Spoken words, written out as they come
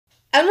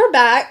And we're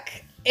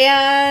back,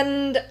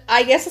 and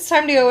I guess it's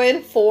time to go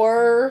in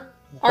for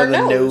our the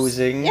nose.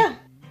 nosing. Yeah.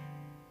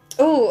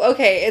 Ooh,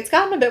 okay, it's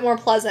gotten a bit more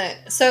pleasant.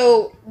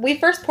 So, we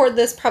first poured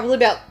this probably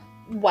about,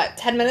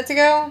 10 minutes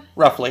ago?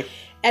 Roughly.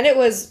 And it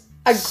was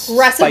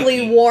aggressively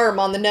Spiky. warm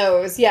on the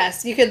nose.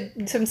 Yes, you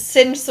could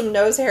singe some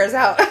nose hairs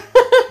out.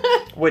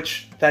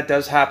 Which, that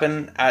does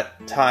happen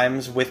at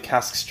times with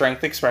cask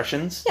strength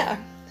expressions. Yeah.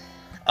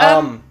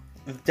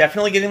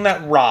 Definitely getting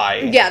that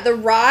rye. Yeah, the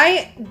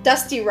rye,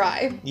 dusty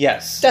rye.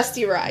 Yes.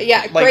 Dusty rye,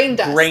 yeah, Like grain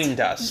dust. grain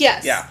dust.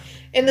 Yes. Yeah.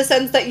 In the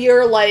sense that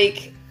you're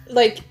like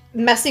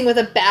messing with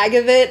a bag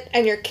of it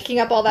and you're kicking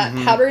up all that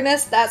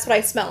powderiness, that's what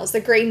I smell, is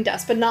the grain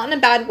dust, but not in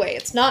a bad way.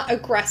 It's not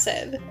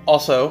aggressive.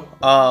 Also,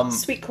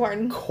 Sweet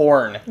corn.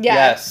 corn. Yeah.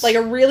 Yes. Like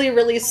a really,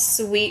 really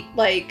sweet,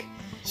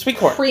 sweet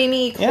corn.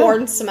 creamy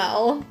corn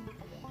smell.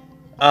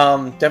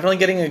 Definitely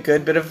getting a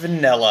good bit of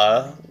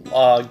vanilla,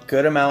 a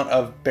good amount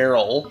of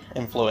barrel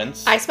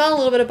influence. I smell a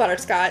little bit of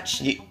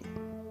butterscotch.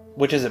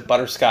 Which is it?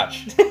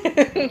 Butterscotch.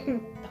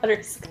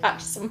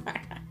 Butterscotch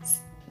somewhere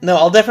else. No,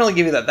 I'll definitely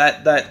give you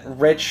that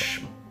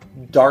rich,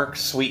 dark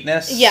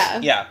sweetness. Yeah.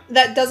 Yeah.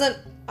 That doesn't,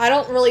 I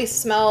don't really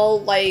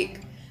smell like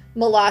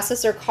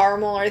molasses or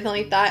caramel or anything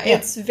like that. Yeah.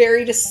 It's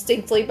very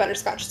distinctly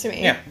butterscotch to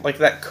me. Yeah, like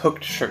that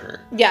cooked sugar.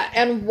 Yeah,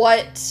 and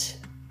what...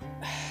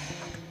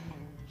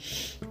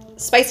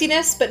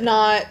 spiciness, but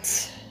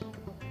not...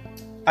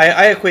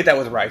 I equate that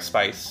with rice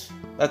spice.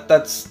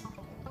 That's...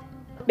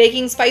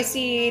 baking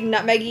spicy,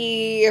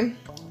 nutmeggy...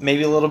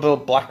 maybe a little bit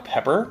of black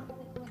pepper,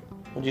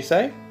 would you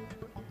say?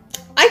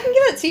 I can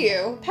give it to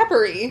you.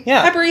 Peppery.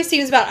 Yeah. Peppery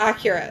seems about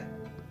accurate.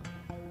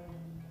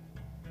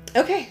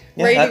 Okay.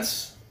 Yeah,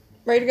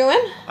 ready to go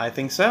in? I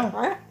think so.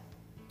 Alright.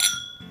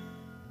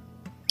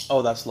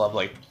 Oh, that's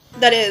lovely.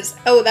 That is.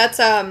 Oh, that's,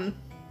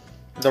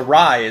 The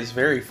rye is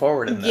very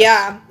forward in this.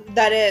 yeah,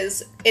 that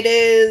is. It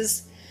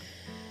is...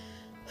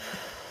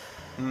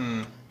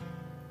 Yeah.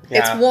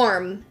 It's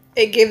warm.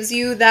 It gives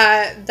you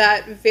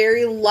that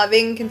very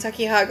loving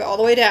Kentucky hug all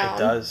the way down. It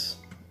does.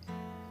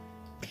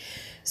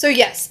 So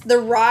yes, the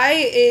rye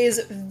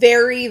is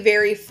very,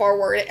 very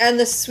forward, and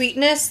the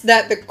sweetness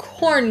that the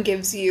corn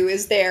gives you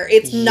is there.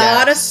 It's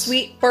not a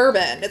sweet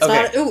bourbon. It's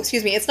not.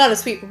 It's not a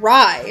sweet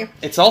rye.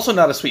 It's also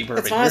not a sweet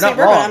bourbon. It's not You're a sweet not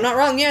bourbon. wrong. I'm not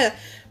wrong. Yeah,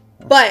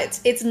 but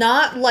it's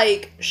not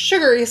like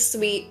sugary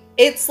sweet.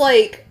 It's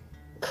like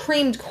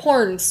creamed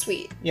corn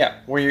sweet.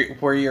 Yeah,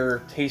 where you're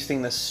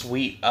tasting the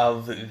sweet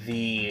of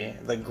the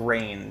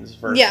grains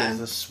versus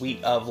the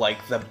sweet of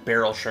like the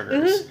barrel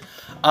sugars.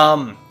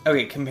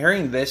 Okay,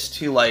 comparing this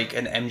to like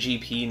an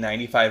MGP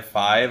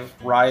 95.5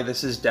 rye,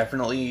 this is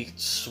definitely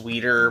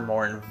sweeter,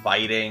 more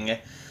inviting,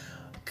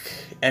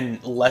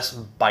 and less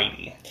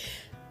bitey.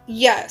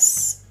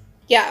 Yes.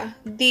 Yeah.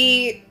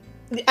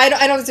 I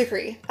don't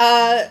disagree.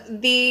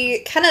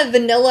 The kind of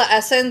vanilla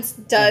essence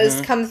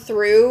does come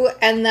through,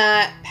 and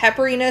that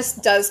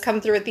pepperiness does come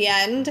through at the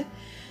end.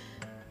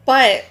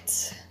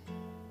 But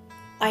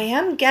I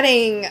am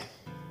getting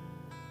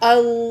a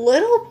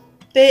little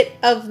bit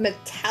of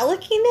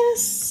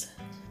metalliciness.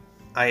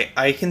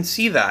 I can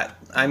see that.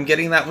 I'm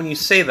getting that when you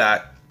say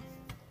that.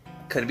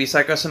 Could be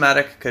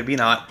psychosomatic, could be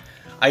not.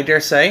 I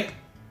dare say,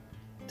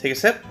 take a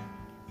sip,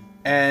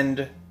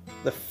 and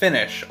the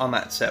finish on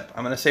that sip.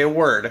 I'm going to say a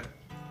word.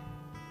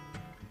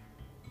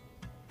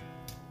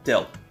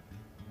 Dill.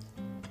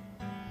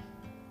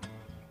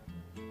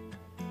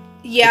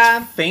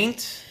 Yeah. It's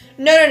faint.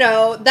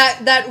 No.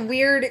 That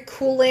weird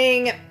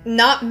cooling,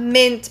 not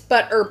mint,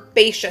 but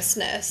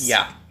herbaceousness.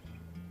 Yeah.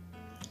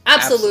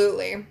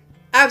 Absolutely.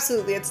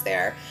 Absolutely, it's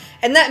there.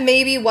 And that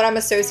may be what I'm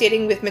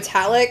associating with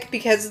metallic,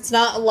 because it's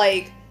not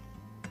like...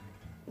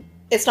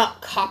 it's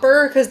not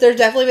copper, because there's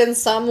definitely been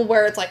some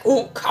where it's like,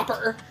 ooh,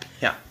 copper.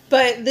 Yeah.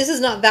 But this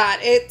is not that.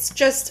 It's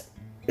just...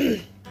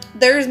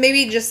 there's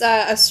maybe just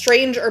a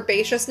strange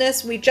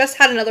herbaceousness. We just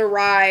had another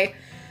rye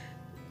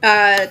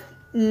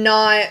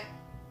not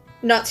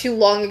too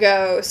long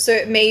ago, so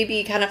it may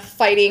be kind of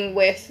fighting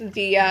with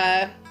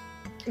the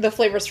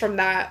flavors from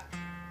that.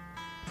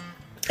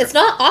 It's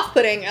not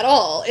off-putting at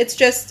all. It's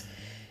just...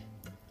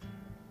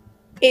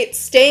 it's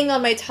staying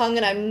on my tongue,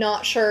 and I'm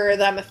not sure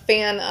that I'm a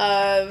fan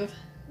of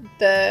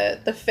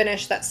the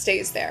finish that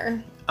stays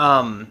there.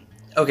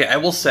 Okay, I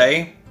will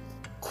say,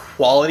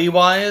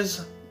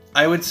 quality-wise,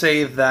 I would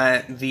say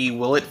that the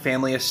Willett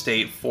Family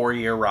Estate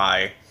 4-year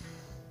rye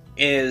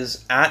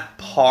is at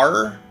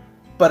par,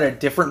 but a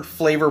different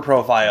flavor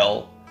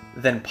profile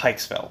than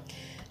Pikesville.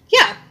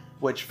 Yeah.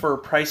 Which, for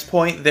price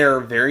point, they're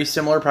a very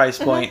similar price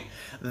point.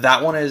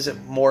 That one is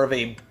more of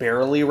a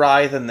barley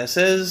rye than this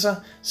is,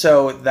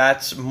 so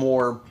that's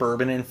more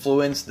bourbon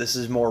influence. This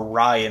is more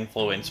rye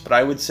influence, but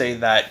I would say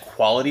that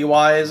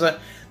quality-wise,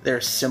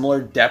 there's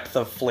similar depth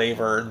of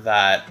flavor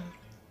that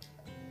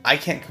I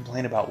can't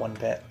complain about one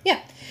bit. Yeah.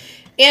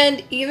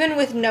 And even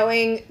with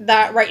knowing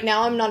that right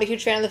now I'm not a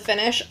huge fan of the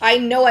finish, I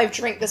know I've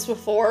drank this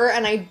before,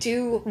 and I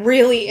do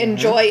really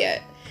enjoy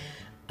it.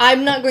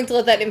 I'm not going to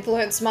let that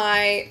influence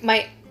my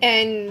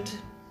end,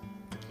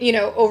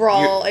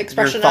 overall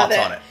expression your thoughts of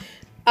it.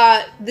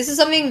 on it. This is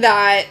something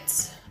that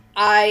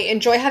I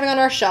enjoy having on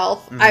our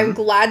shelf. I'm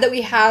glad that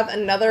we have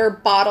another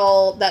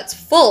bottle that's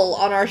full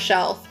on our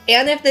shelf.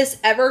 And if this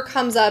ever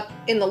comes up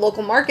in the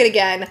local market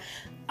again,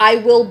 I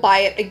will buy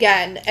it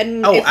again.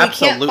 And if we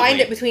can't find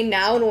it between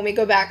now and when we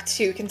go back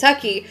to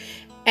Kentucky,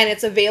 and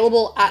it's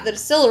available at the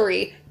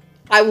distillery,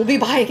 I will be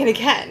buying it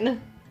again.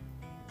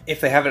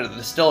 If they have it at the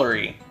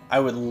distillery,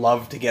 I would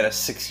love to get a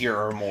 6-year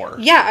or more.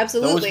 Yeah,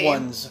 absolutely. Those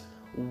ones,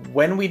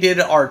 when we did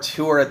our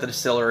tour at the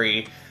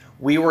distillery,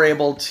 we were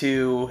able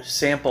to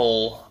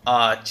sample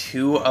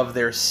 2 of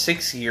their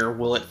 6-year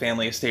Willett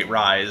Family Estate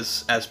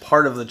Ryes as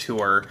part of the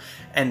tour,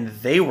 and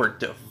they were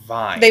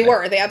divine. They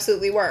were. They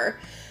absolutely were.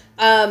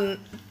 I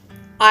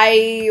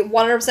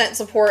 100%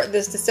 support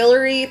this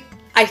distillery.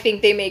 I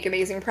think they make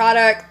amazing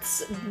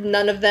products.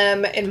 None of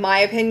them, in my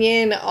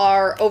opinion,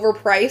 are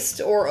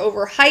overpriced or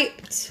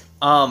overhyped.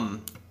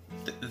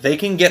 They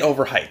can get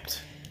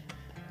overhyped.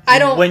 I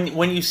don't.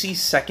 When you see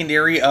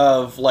secondary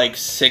of like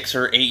 6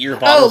 or 8-year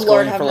bottles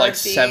going for like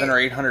 $700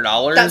 or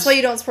 $800, that's why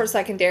you don't support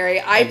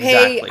secondary. I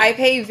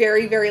pay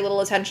very, very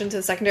little attention to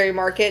the secondary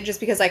market just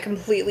because I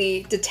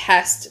completely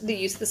detest the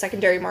use of the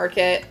secondary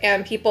market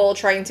and people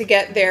trying to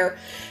get their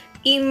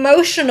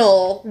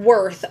emotional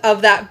worth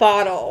of that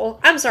bottle.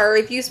 I'm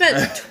sorry, if you spent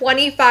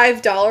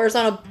 $25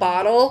 on a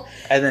bottle,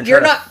 and then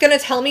you're not going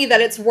to tell me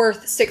that it's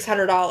worth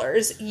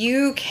 $600.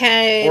 You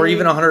can... Or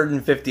even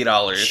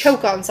 $150.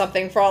 Choke on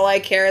something for all I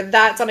care.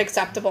 That's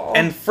unacceptable.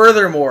 And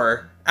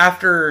furthermore,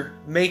 after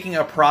making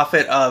a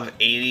profit of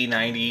 $80,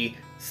 $90,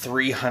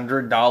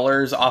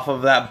 $300 off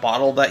of that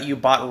bottle that you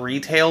bought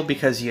retail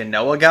because you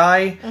know a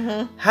guy,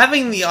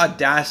 having the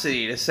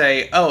audacity to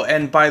say, oh,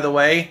 and by the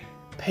way,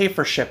 pay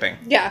for shipping.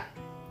 Yeah.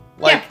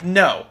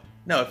 No,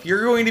 if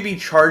you're going to be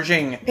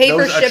charging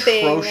those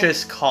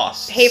atrocious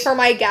costs. Pay for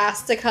my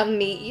gas to come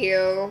meet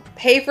you.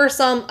 Pay for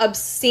some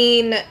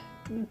obscene,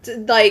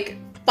 like,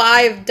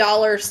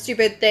 $5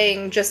 stupid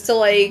thing just to,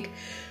 like,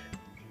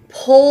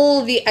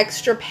 pull the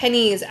extra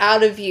pennies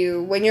out of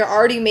you when you're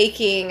already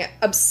making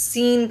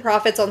obscene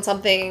profits on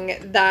something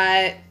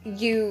that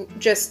you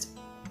just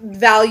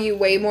value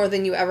way more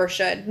than you ever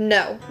should.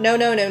 No.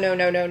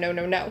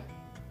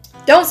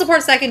 Don't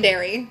support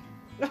secondary.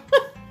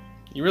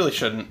 You really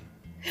shouldn't.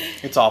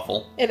 It's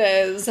awful. It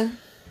is.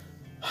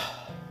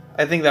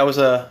 I think that was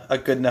a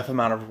good enough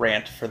amount of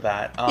rant for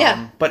that.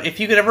 Yeah. But if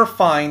you could ever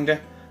find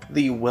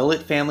the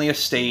Willett Family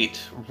Estate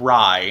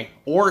Rye,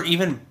 or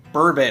even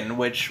bourbon,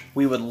 which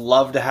we would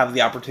love to have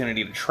the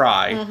opportunity to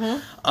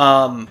try,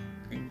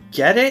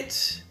 get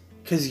it,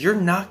 because you're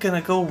not going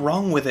to go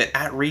wrong with it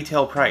at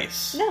retail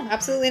price. No,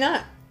 absolutely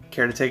not.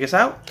 Care to take us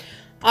out?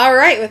 All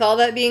right, with all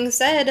that being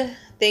said...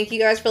 Thank you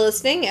guys for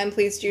listening, and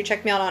please do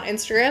check me out on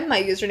Instagram.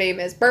 My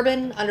username is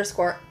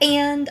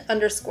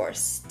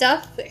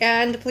bourbon_and_stuff,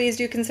 and please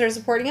do consider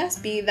supporting us,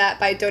 be that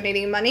by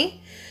donating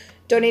money,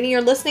 donating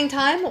your listening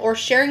time, or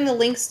sharing the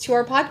links to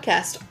our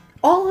podcast.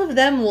 All of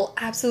them will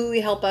absolutely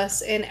help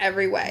us in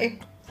every way.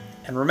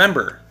 And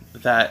remember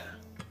that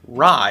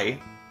rye,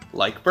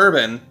 like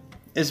bourbon,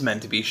 is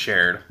meant to be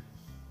shared.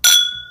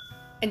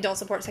 And don't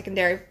support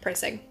secondary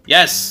pricing.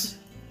 Yes!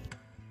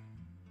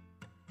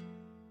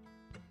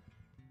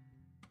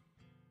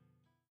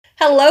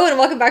 Hello and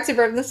welcome back to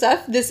Bourbon and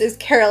Stuff. This is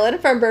Carolyn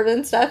from Bourbon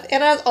and Stuff,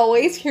 and as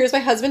always, here's my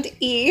husband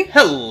E.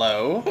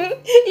 Hello.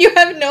 You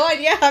have no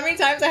idea how many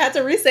times I had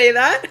to re-say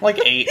that.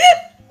 Like 8.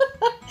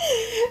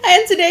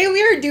 And today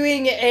we are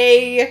doing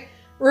a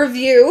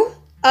review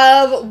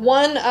of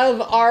one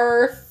of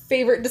our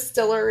favorite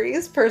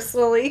distilleries,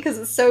 personally, because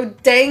it's so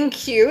dang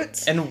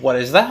cute. And what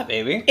is that,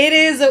 baby? It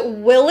is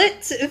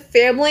Willett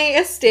Family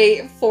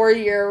Estate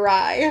 4-Year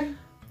Rye.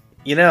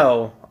 You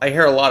know, I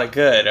hear a lot of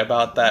good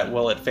about that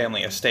Willett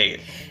Family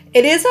Estate.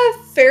 It is a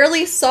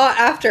fairly sought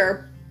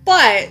after,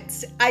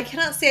 but I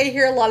cannot say I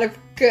hear a lot of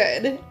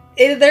good.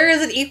 There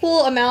is an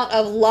equal amount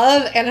of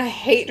love and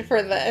hate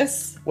for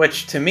this.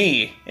 Which, to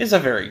me, is a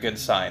very good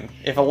sign.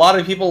 If a lot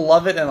of people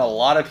love it and a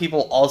lot of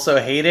people also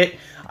hate it,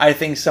 I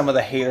think some of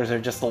the haters are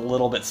just a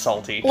little bit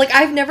salty. Like,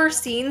 I've never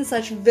seen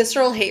such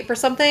visceral hate for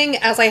something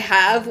as I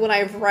have when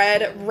I've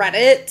read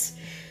Reddit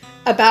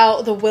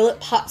about the Willett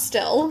pot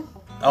still.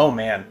 Oh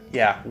man,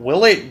 yeah.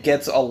 Willett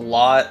gets a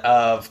lot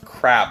of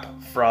crap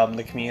from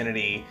the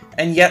community,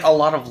 and yet a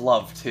lot of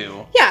love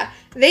too. Yeah,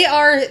 they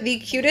are the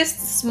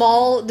cutest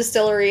small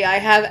distillery I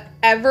have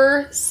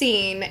ever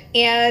seen,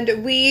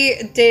 and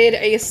we did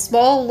a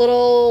small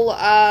little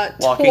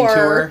walking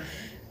tour.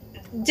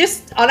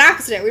 Just on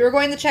accident. We were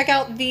going to check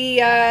out the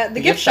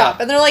gift shop,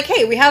 and they're like,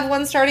 hey, we have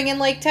one starting in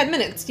like 10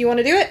 minutes. Do you want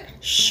to do it?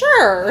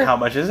 Sure. How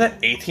much is it?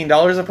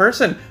 $18 a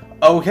person.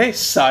 Okay,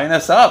 sign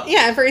us up.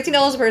 Yeah, and for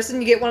 $18 a person,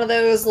 you get one of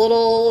those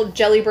little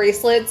jelly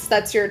bracelets.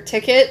 That's your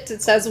ticket.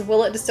 It says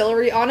Willett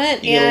Distillery on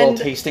it. You get a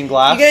little tasting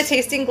glass. You get a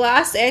tasting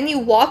glass, and you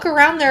walk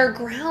around their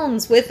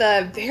grounds with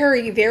a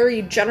very,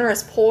 very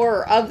generous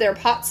pour of their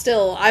pot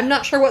still. I'm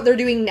not sure what they're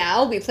doing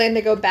now. We plan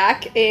to go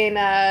back in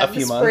the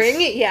spring.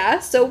 Months. Yeah,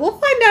 so we'll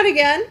find out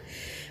again.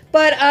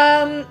 But,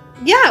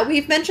 yeah,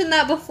 we've mentioned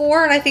that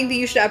before, and I think that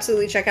you should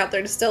absolutely check out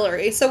their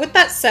distillery. So with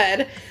that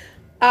said...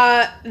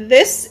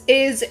 This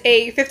is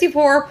a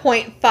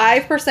 54.5%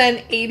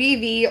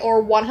 ABV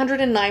or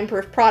 109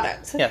 proof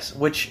product. Yes,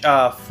 which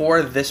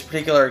for this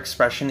particular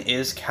expression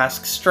is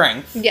cask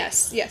strength.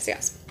 Yes.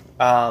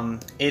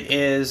 It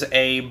is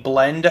a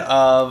blend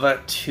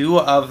of 2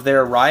 of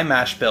their rye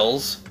mash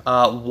bills.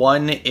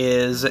 One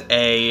is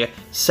a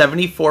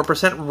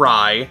 74%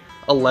 rye,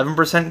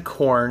 11%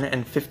 corn,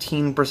 and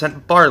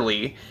 15%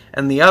 barley,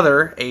 and the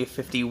other a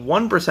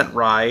 51%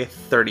 rye,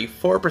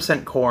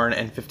 34% corn,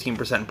 and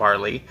 15%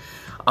 barley.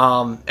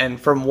 And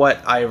from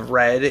what I've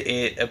read,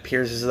 it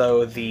appears as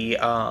though the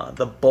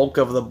bulk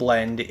of the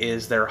blend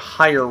is their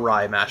higher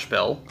rye mash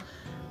bill.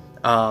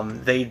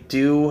 They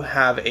do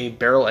have a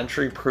barrel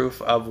entry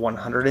proof of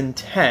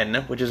 110,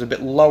 which is a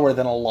bit lower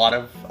than a lot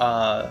of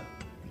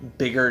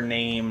bigger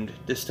named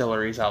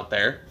distilleries out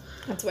there.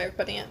 That's a way of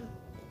putting it.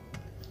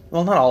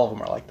 Well, not all of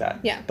them are like that.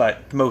 Yeah.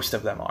 But most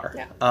of them are.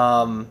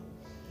 Yeah.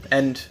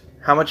 And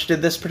how much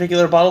did this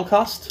particular bottle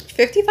cost?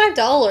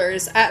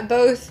 $55 at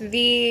both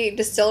the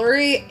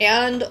distillery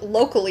and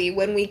locally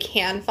when we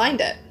can find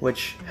it.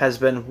 Which has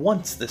been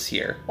once this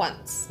year.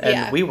 Once,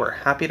 and we were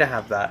happy to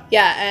have that.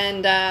 Yeah,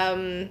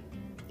 and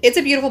it's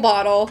a beautiful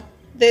bottle.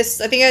 This,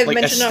 I think I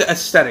mentioned...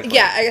 Aesthetically.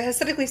 Yeah,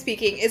 aesthetically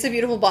speaking, it's a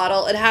beautiful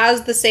bottle. It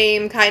has the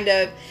same kind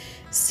of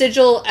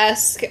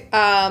sigil-esque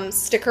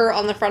sticker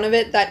on the front of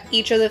it that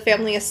each of the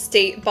Family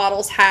Estate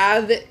bottles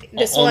have.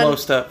 This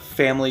almost a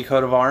family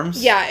coat of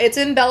arms. Yeah, it's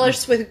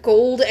embellished with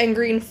gold and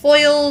green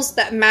foils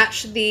that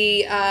match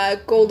the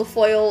gold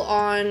foil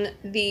on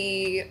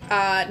the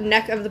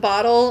neck of the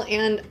bottle,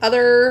 and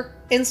other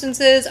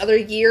instances, other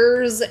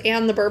years,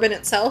 and the bourbon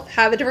itself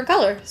have a different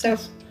color. So,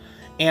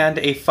 and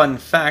a fun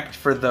fact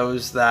for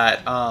those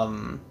that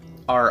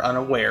are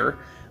unaware,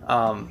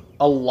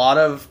 a lot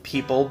of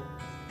people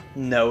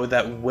know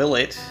that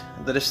Willet,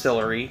 the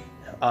distillery,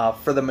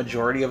 for the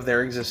majority of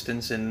their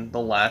existence in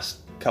the last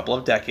couple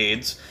of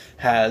decades,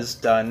 has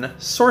done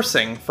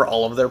sourcing for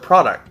all of their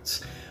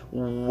products.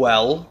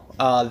 Well,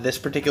 this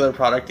particular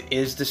product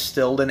is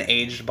distilled and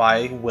aged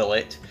by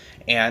Willet,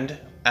 and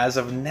as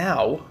of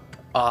now,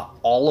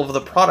 all of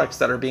the products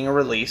that are being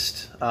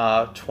released,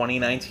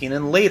 2019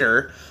 and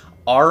later,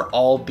 are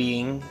all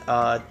being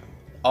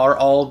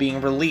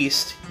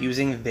released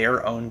using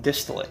their own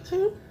distillate.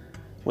 Mm-hmm.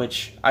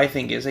 Which I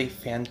think is a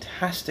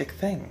fantastic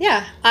thing.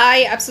 Yeah,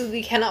 I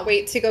absolutely cannot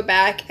wait to go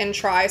back and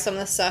try some of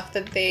the stuff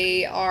that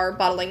they are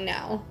bottling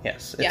now.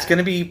 Yes, it's going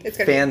to be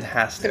fantastic.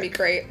 It's going to be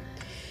great.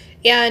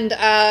 And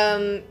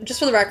just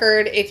for the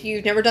record, if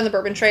you've never done the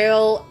Bourbon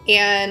Trail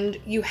and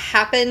you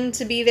happen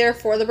to be there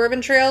for the Bourbon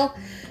Trail...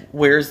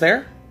 Where's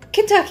there?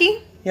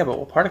 Kentucky. Yeah, but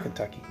what part of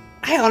Kentucky?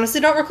 I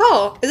honestly don't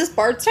recall. Is this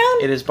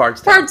Bardstown? It is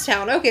Bardstown.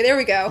 Bardstown. Okay, there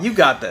we go. You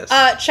got this.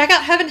 Check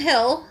out Heaven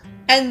Hill.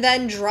 And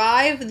then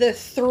drive the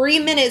 3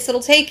 minutes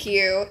it'll take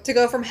you to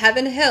go from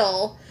Heaven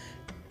Hill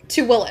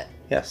to Willet.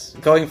 Yes.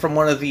 Going from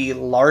one of the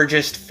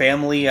largest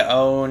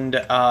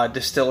family-owned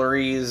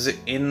distilleries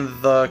in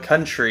the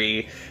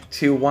country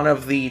to one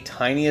of the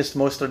tiniest,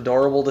 most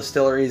adorable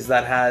distilleries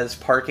that has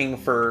parking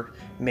for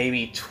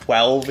maybe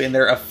 12 in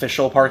their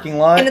official parking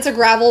lot. And it's a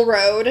gravel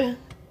road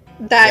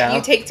that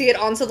you take to get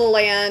onto the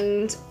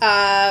land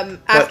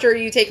after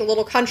you take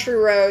little country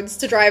roads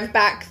to drive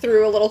back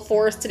through a little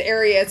forested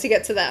area to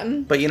get to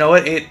them. But you know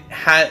what?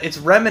 It's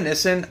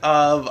reminiscent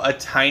of a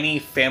tiny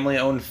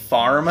family-owned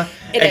farm,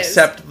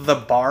 except the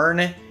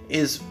barn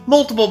is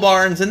multiple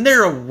barns and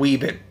they're a wee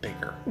bit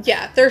bigger.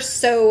 Yeah, they're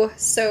so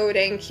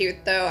dang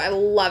cute though. I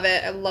love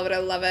it. I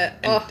love it.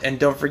 And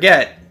don't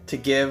forget to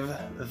give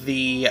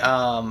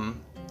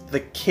the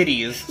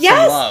kitties some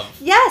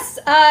love. Yes.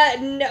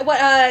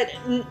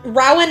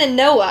 Rowan and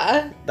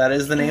Noah. That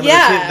is the name of the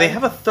two. They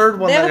have a third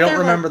one that I don't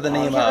remember the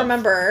name of. I can't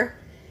remember.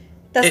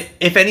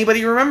 If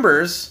anybody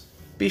remembers,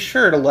 be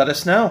sure to let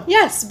us know.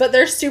 Yes, but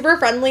they're super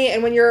friendly,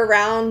 and when you're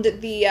around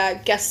the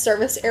guest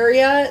service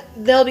area,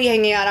 they'll be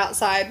hanging out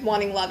outside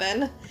wanting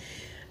lovin'.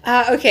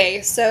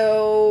 Okay,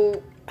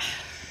 so...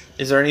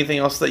 Is there anything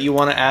else that you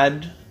want to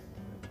add?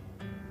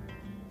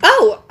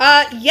 Oh,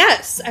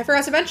 yes, I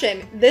forgot to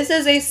mention. This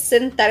is a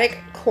synthetic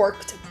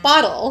corked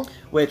bottle.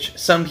 Which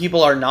some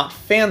people are not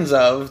fans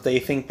of. They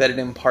think that it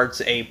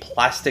imparts a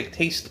plastic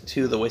taste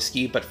to the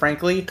whiskey, but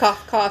frankly...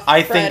 Cough, cough,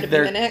 I think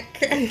they're...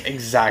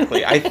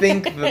 Exactly. I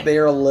think that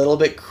they're a little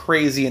bit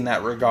crazy in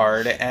that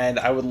regard, and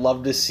I would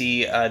love to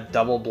see a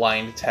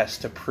double-blind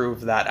test to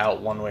prove that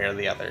out one way or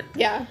the other.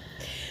 Yeah.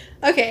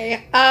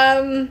 Okay,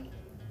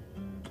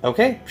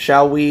 Okay,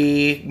 shall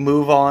we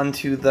move on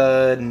to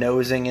the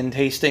nosing and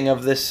tasting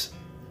of this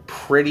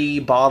pretty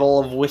bottle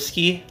of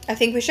whiskey? I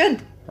think we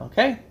should.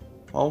 Okay,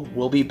 well,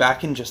 we'll be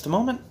back in just a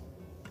moment.